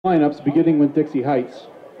Lineups beginning with Dixie Heights.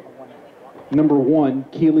 Number 1,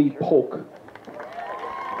 Keely Polk.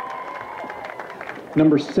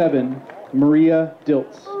 Number 7, Maria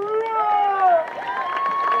Diltz.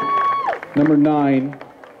 Number 9,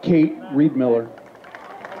 Kate Reedmiller.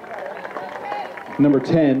 Number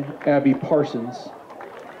 10, Abby Parsons.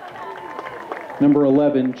 Number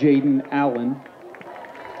 11, Jaden Allen.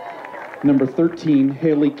 Number 13,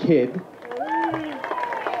 Haley Kidd.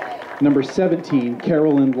 Number 17,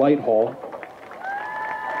 Carolyn Lighthall.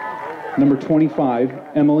 Number 25,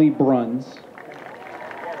 Emily Bruns.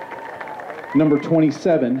 Number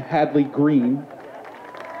 27, Hadley Green.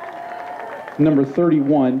 Number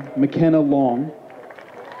 31, McKenna Long.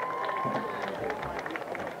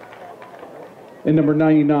 And number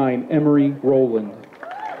 99, Emery Rowland.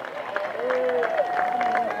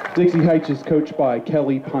 Dixie Heights is coached by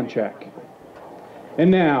Kelly Ponchak. And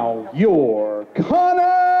now, your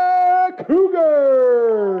Connor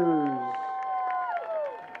Cougars.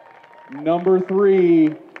 Number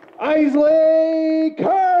 3, Isley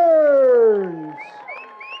Kearns.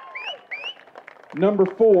 Number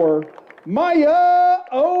 4, Maya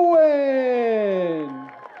Owen.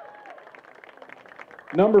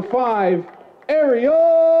 Number 5,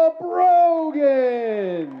 Ariel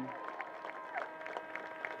Brogan.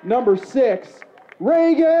 Number 6,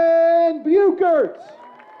 Reagan Buchert.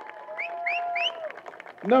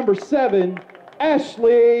 Number 7,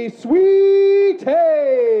 Ashley Sweetay.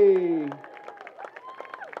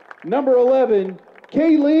 Number 11,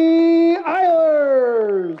 Kaylee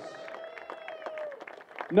Eilers.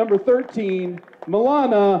 Number 13,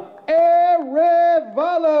 Milana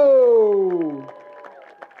Arevalo.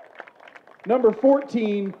 Number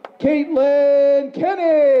 14, Caitlin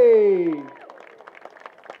Kenny.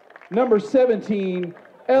 Number 17,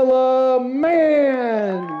 Ella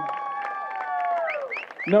Mann.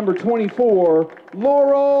 Number 24,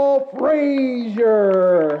 Laurel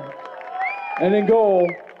Frazier. And in goal,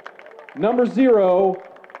 number 0,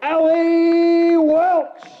 Allie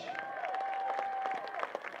Welch.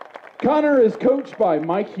 Connor is coached by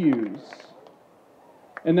Mike Hughes.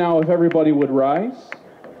 And now if everybody would rise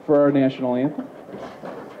for our national anthem.